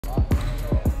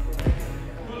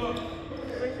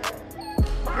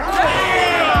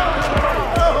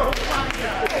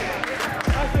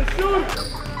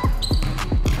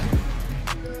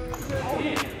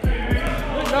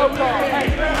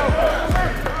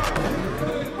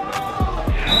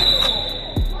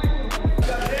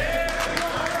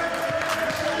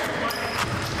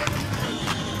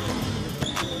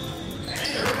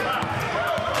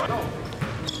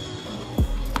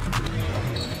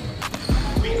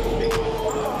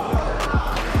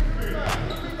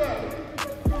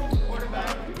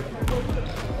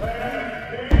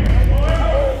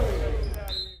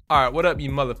Alright, what up, you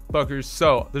motherfuckers?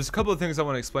 So, there's a couple of things I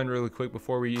want to explain really quick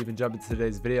before we even jump into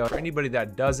today's video. For anybody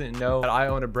that doesn't know that I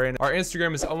own a brand, our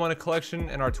Instagram is Unwanted Collection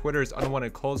and our Twitter is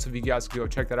Unwanted Cult. So if you guys could go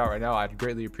check that out right now, I'd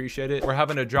greatly appreciate it. We're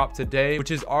having a drop today,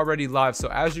 which is already live. So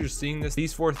as you're seeing this,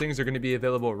 these 4 things are going to be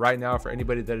available right now for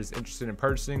anybody that is interested in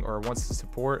purchasing or wants to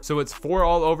support. So it's 4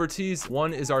 all over tees.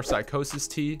 1 is our Psychosis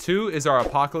tee. 2 is our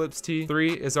Apocalypse tee.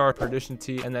 3 is our Perdition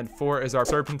tee. And then 4 is our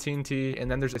Serpentine tee.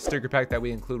 And then there's a sticker pack that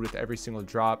we include with every single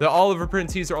drop. The all over print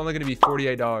tees are only going to be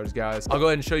 $48, guys. I'll go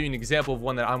ahead and show you an example of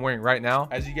one that I'm wearing right now.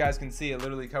 As you guys can see, it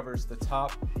literally covers the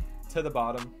top to the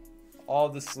bottom, all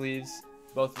the sleeves,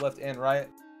 both left and right.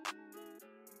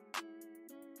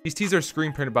 These tees are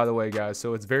screen printed, by the way, guys,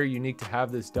 so it's very unique to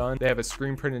have this done. They have a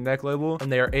screen printed neck label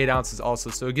and they are 8 ounces also,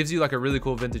 so it gives you like a really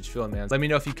cool vintage feeling, man. Let me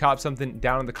know if you cop something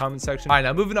down in the comment section. All right,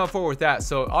 now moving on forward with that.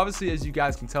 So obviously, as you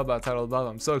guys can tell by the title above,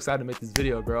 I'm so excited to make this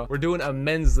video, bro. We're doing a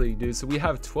men's league, dude. So we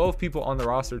have 12 people on the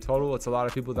roster total. It's a lot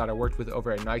of people that I worked with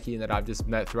over at Nike and that I've just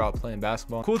met throughout playing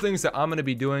basketball. Cool things that I'm going to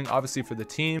be doing, obviously, for the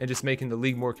team and just making the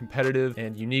league more competitive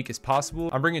and unique as possible.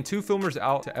 I'm bringing 2 filmers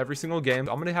out to every single game.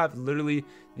 I'm going to have literally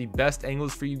the best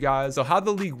angles for you guys. So how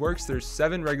the league works, there's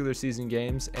 7 regular season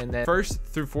games, and then 1st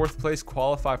through 4th place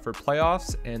qualify for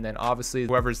playoffs, and then obviously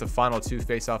whoever's the final 2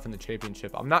 face off in the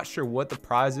championship. I'm not sure what the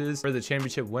prize is for the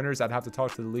championship winners. I'd have to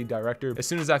talk to the league director. As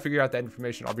soon as I figure out that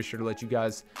information, I'll be sure to let you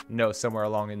guys know somewhere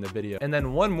along in the video. And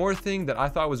then one more thing that I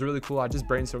thought was really cool, I just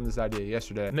brainstormed this idea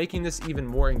yesterday, making this even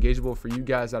more engageable for you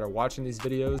guys that are watching these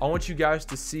videos. I want you guys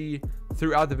to see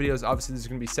throughout the videos, obviously there's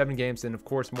going to be 7 games and of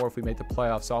course more if we make the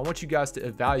playoffs. So I want you guys to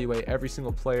evaluate every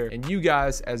single player, and you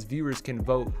guys as viewers can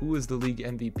vote who is the league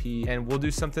MVP, and we'll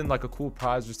do something like a cool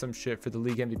prize or some shit for the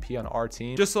league MVP on our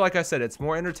team. Just so, like I said, it's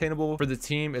more entertainable for the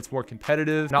team, it's more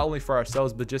competitive, not only for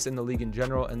ourselves but just in the league in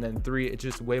general. And then 3, it's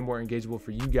just way more engageable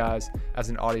for you guys as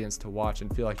an audience to watch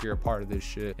and feel like you're a part of this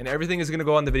shit. And everything is going to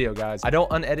go on the video, guys. I don't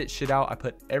unedit shit out. I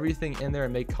put everything in there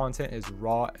and make content as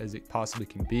raw as it possibly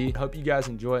can be. I hope you guys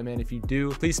enjoy it, man. If you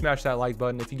do, please smash that like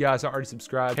button. If you guys aren't already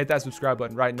subscribed, hit that subscribe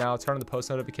button right now. Turn on the post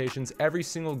notifications. Every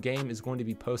single game is going to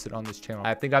be posted on this channel.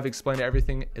 I think I've explained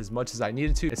everything as much as I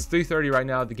needed to. It's 3:30 right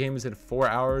now. The game is in 4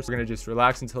 hours. We're gonna just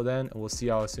relax until then, and we'll see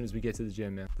y'all as soon as we get to the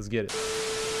gym, man. Let's get it.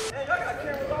 Hey, y'all got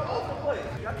cameras all over the place.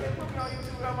 Y'all can't put me on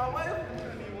YouTube without my wife.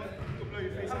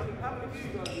 How many views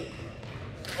you gonna get?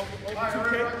 Over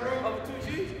 2K? Over 2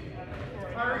 G's?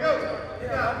 All right, here we go.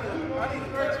 Yeah, I need a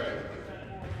correction.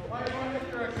 Why are you on this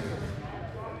direction?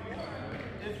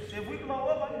 If we come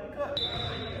up, I need a cut.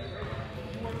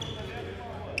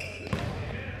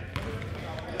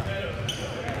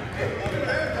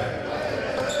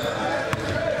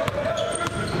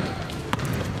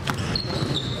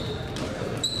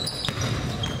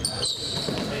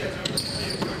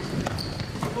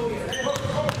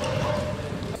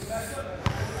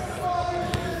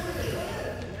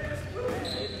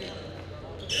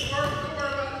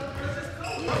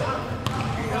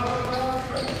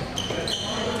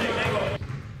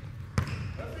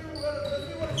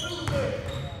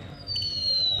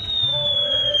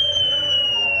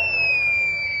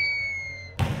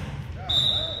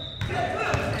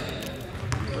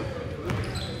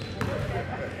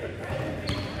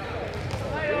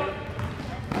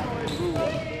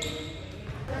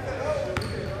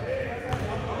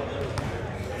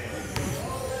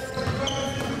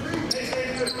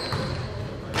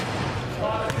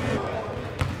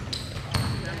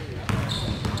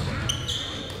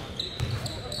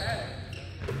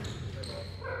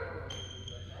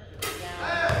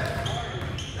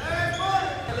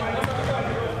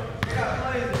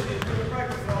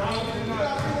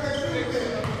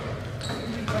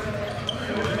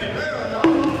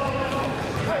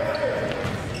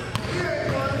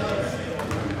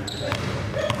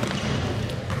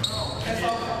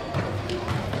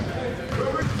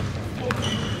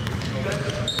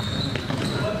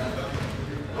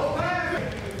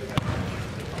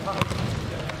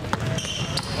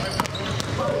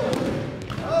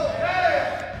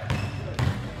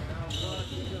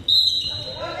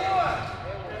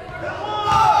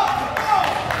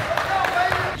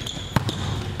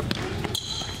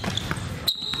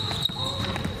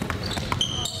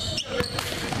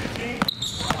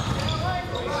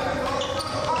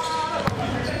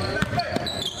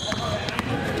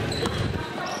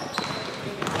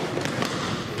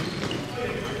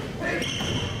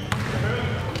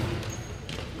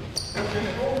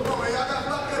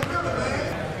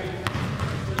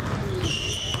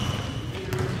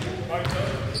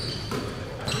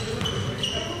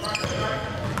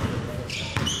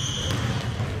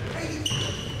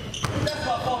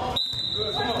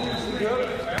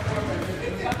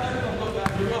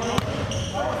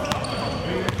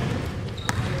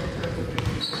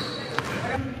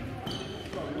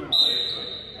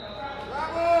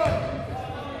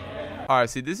 All right,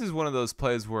 see, this is one of those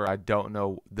plays where I don't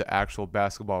know the actual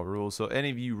basketball rules. So any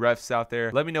of you refs out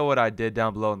there, let me know what I did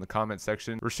down below in the comment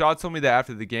section. Rashad told me that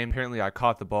after the game, apparently I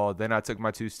caught the ball, then I took my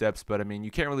 2 steps. But I mean,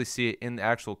 you can't really see it in the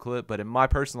actual clip. But in my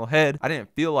personal head, I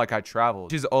didn't feel like I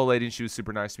traveled. She's an old lady and she was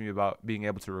super nice to me about being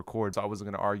able to record, so I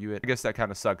wasn't gonna argue it. I guess that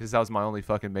kind of sucked because that was my only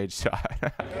fucking made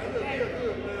shot.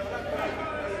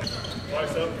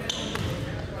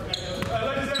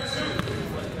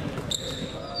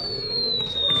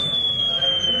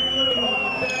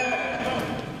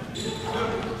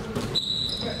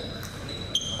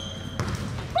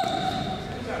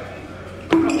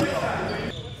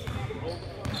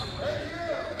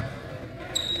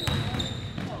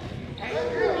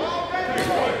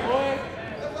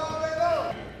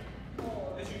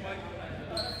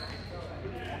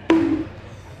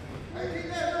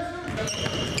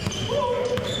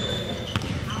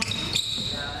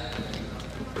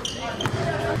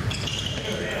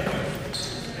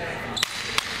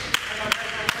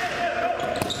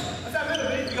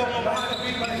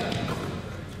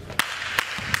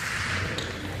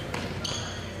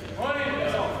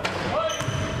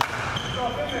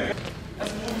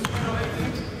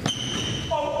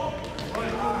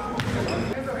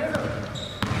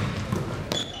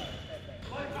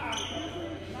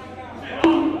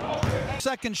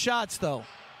 Second shots, though.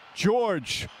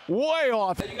 George, way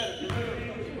off.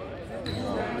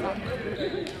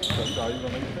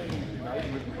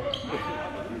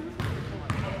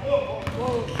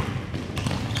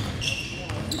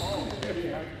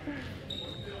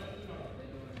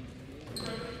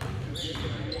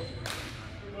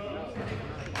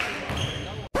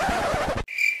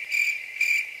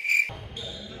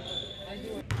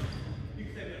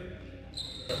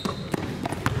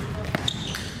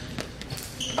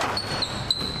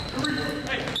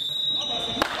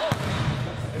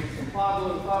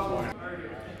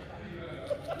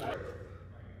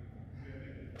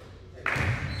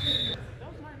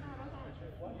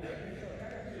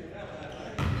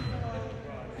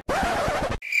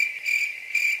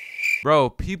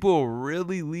 Bro, people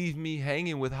really leave me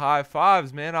hanging with high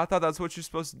fives, man. I thought that's what you're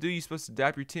supposed to do. You're supposed to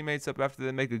dap your teammates up after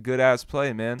they make a good-ass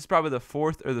play, man. It's probably the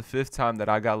 4th or the 5th time that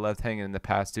I got left hanging in the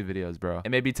past 2 videos, bro. It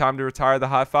may be time to retire the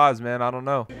high fives, man. I don't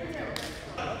know.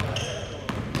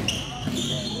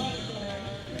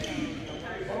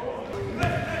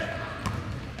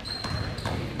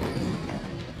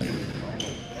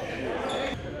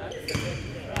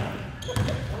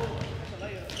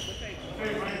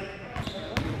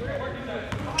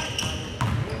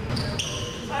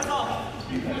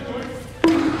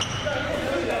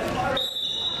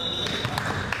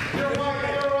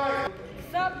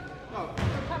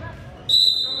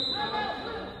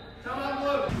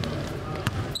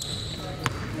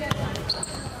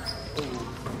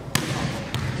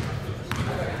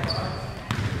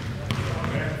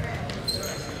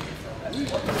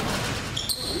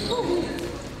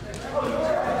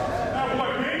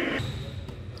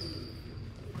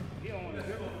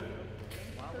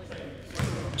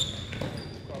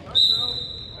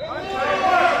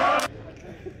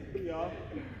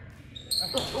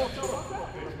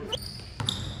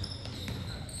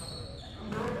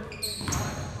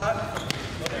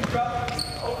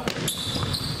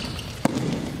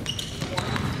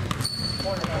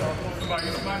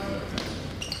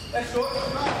 That's short.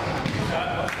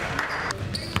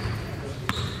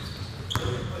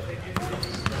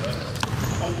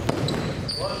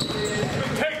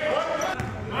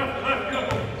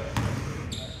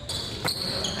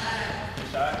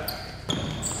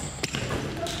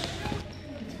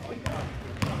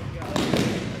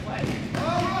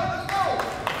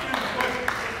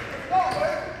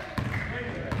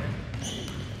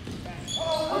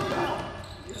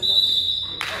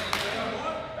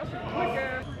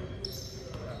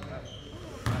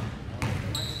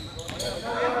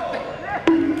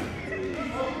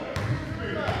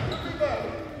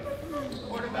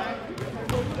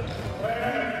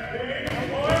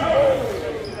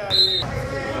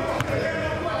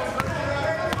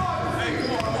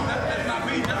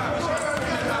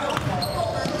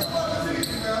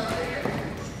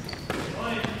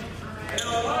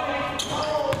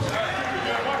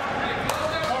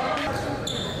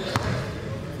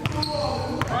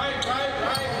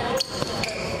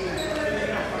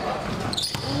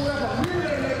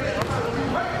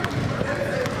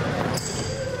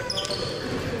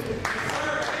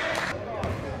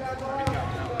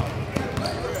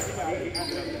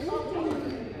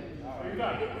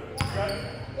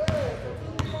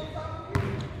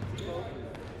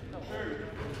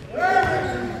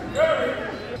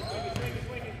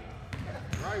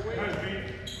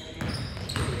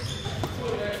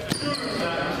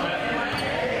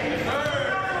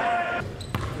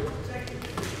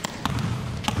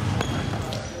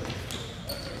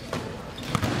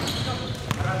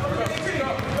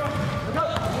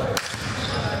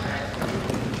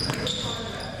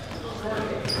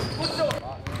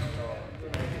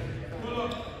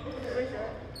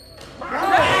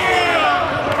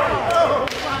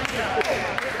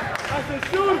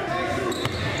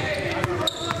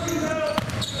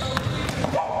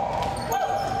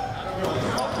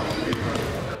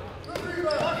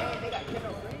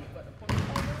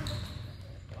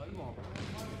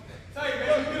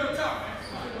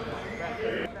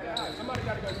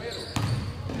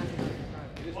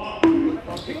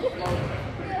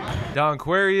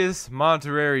 Donquarius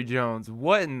Monterey Jones.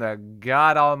 What in the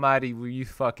God Almighty were you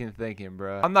fucking thinking,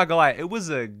 bro? I'm not gonna lie, it was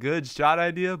a good shot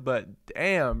idea, but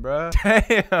damn, bro.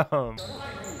 Damn.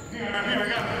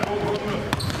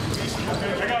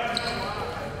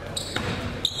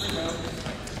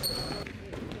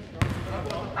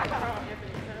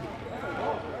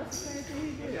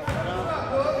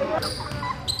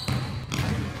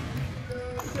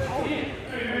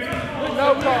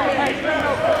 No call. Hey,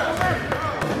 no call.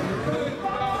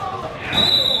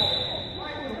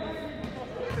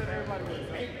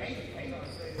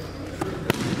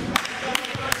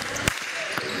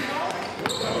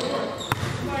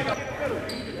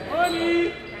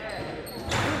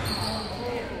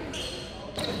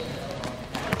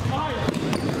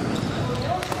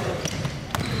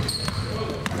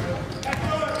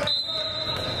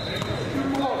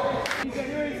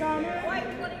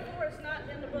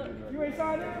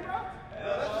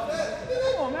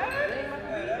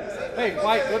 Hey,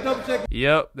 White, go double check.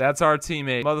 Yep, that's our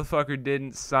teammate. Motherfucker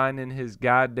didn't sign in his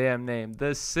goddamn name.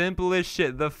 The simplest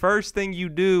shit. The first thing you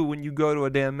do when you go to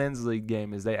a damn men's league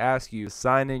game is they ask you to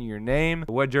sign in your name,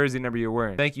 what jersey number you're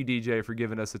wearing. Thank you, DJ, for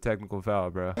giving us a technical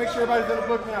foul, bro. Make sure everybody's in the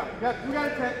book now. We got a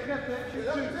 10. We got 10. Shoot.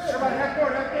 Everybody, half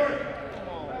court, half court.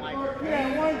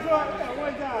 Yeah, one shot. Yeah,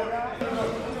 one time, right?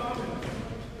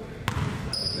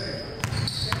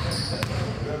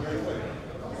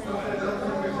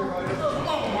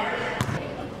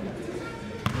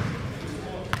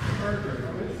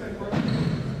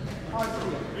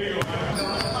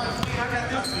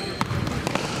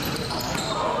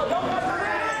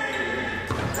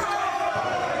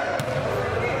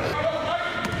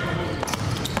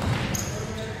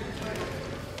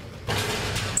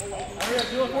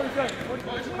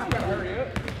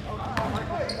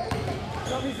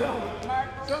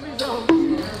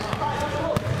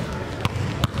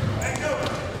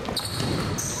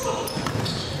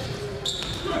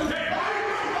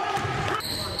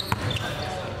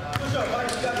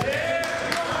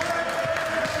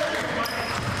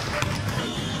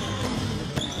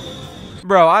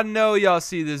 Bro, I know y'all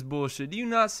see this bullshit. Do you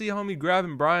not see homie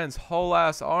grabbing Brian's whole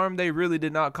ass arm? They really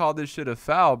did not call this shit a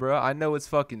foul, bro. I know it's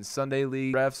fucking Sunday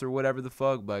League refs or whatever the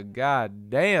fuck, but god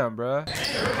damn, bro. And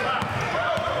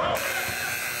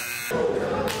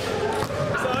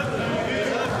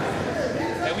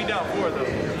we down 4 though,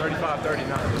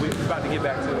 35-39. We're about to get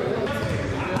back to it.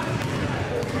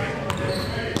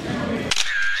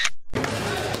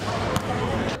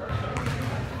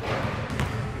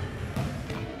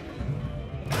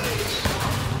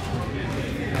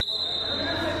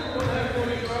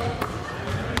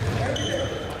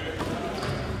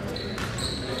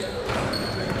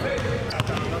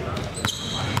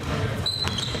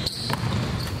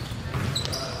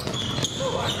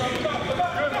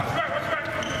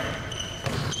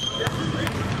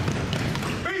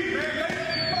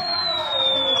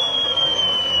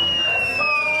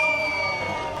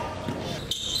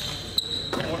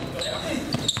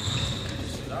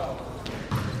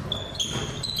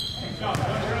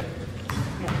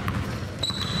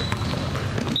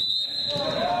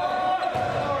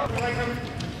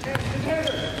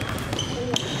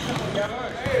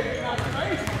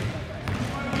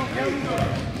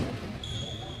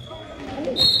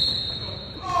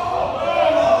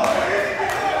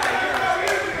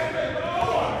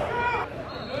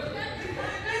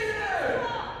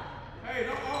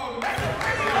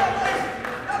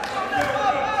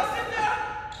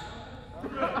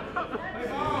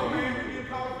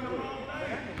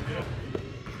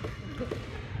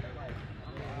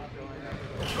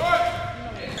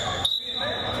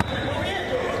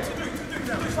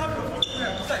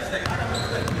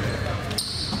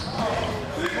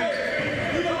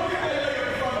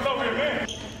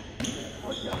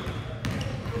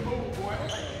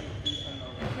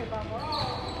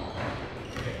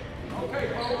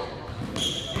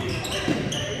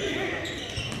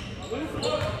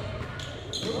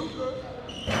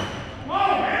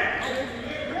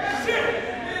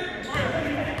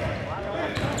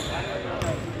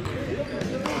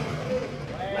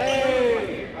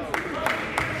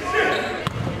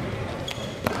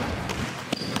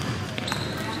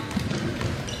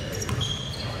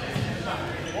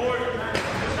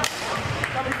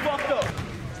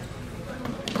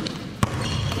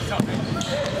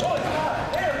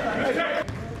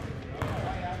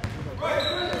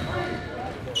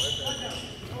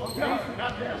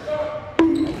 Not there.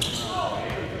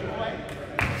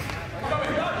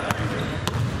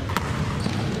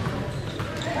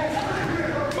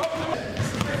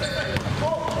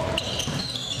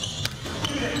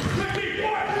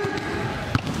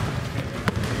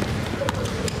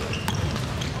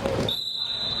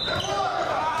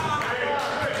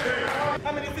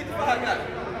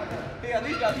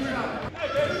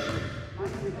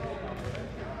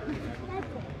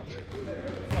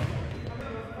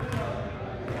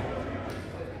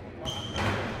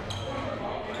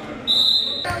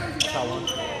 Shot one.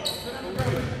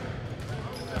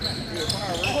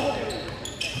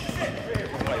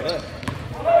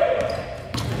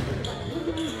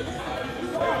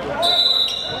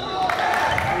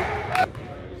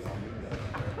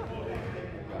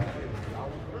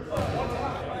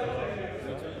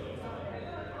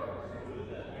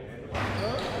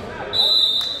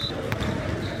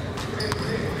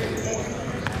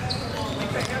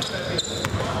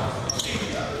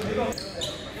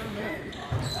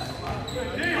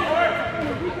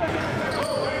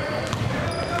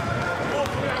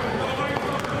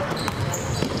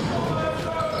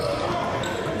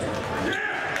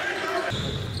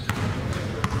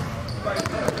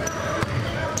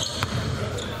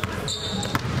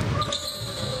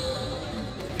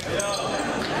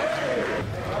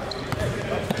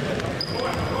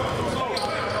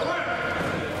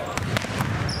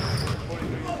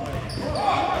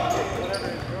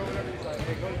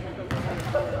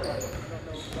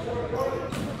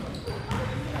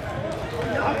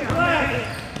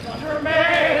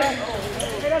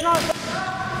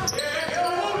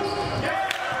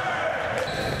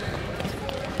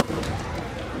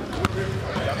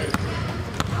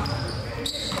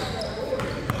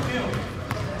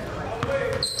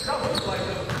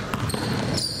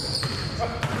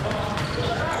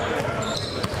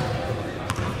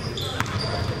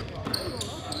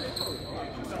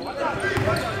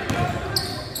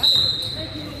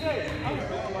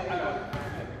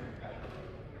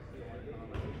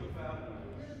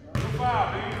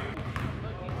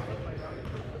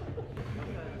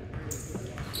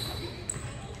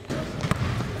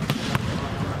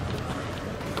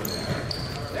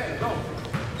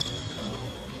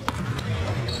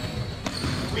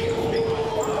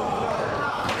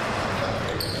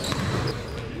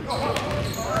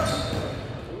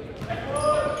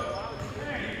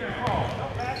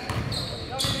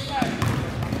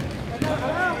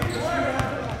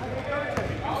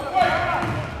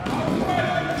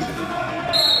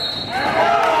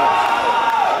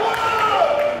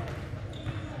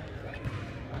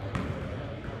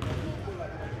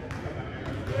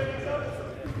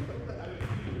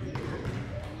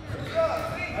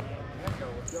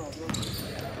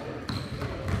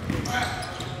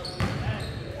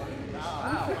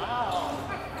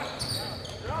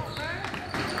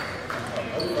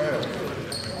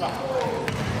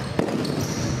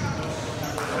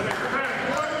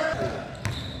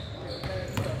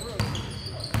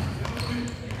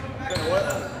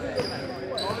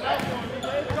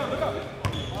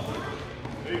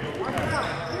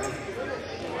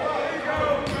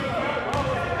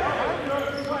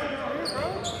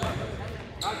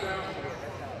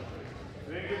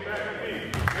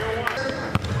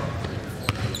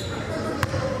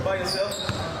 By yourself.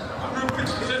 Just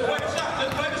play the shot.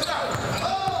 Just play the shot.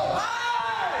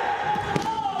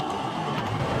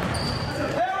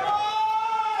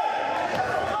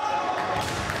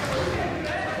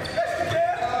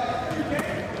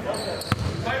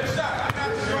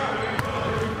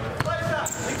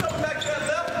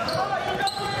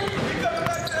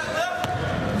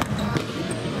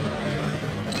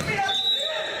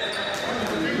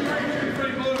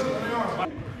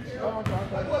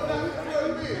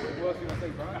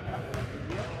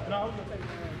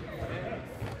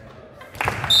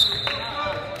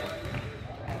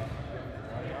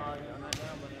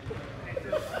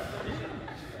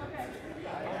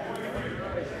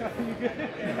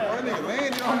 That nigga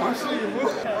landed on my shit, bro.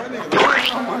 That nigga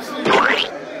landed on my shit.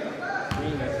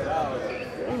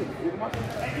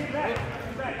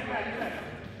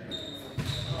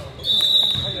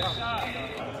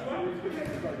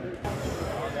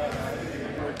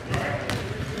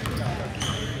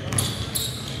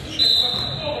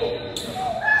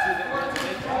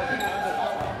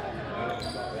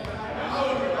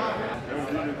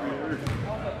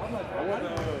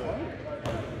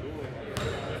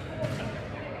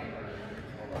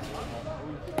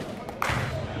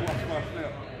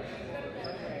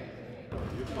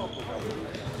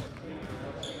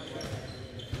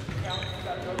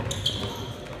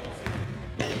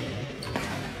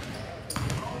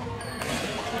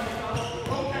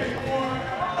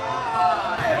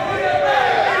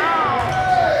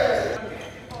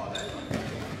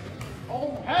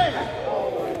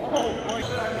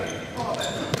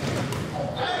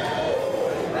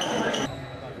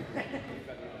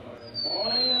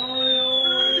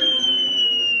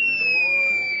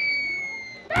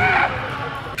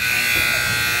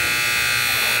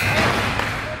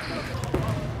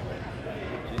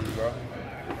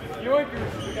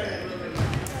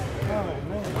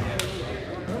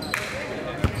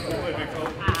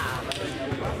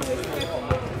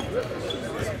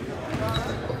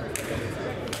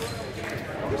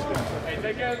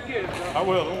 I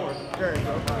will, don't worry. There you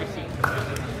go.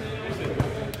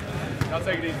 I'll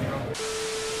take it easy, bro.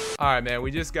 All right, man, we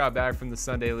just got back from the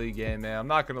Sunday League game, man. I'm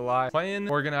not gonna lie, playing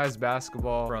organized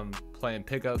basketball from playing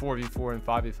pickup 4v4 and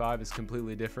 5v5 is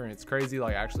completely different. It's crazy,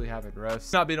 like, actually having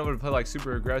refs. Not being able to play like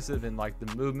super aggressive and like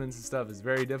the movements and stuff is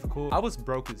very difficult. I was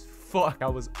broke as fuck. I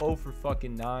was 0 for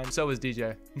fucking 9. So was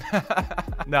DJ.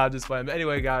 Nah, just playing. But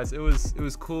anyway, guys, it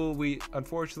was cool. We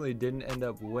unfortunately didn't end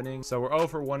up winning, so we're 0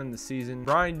 for 1 in the season.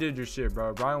 Brian did your shit,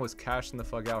 bro. Brian was cashing the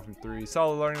fuck out from 3.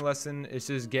 Solid learning lesson. It's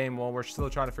just game 1. We're still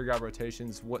trying to figure out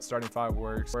rotations, what starting 5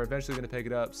 works. We're eventually gonna pick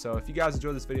it up. So if you guys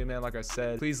enjoyed this video, man, like I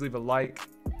said, please leave a like.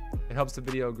 It helps the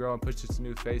video grow and push it to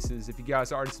new faces. If you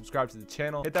guys are already subscribed to the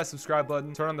channel, hit that subscribe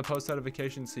button, turn on the post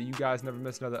notifications so you guys never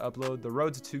miss another upload. The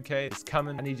road to 2K is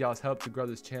coming. I need y'all's help to grow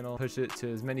this channel, push it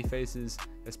to as many faces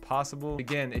as possible.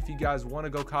 Again, if you guys want to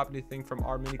go cop anything from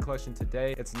our mini collection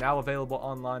today, it's now available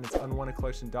online. It's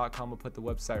unwantedcollection.com. I'll put the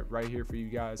website right here for you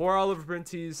guys. 4 Oliver print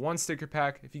tees, 1 sticker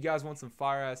pack. If you guys want some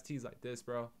fire ass tees like this,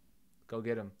 bro, go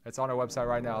get them. It's on our website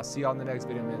right now. I'll see y'all in the next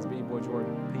video, man. It's me, your boy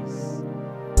Jordan. Peace.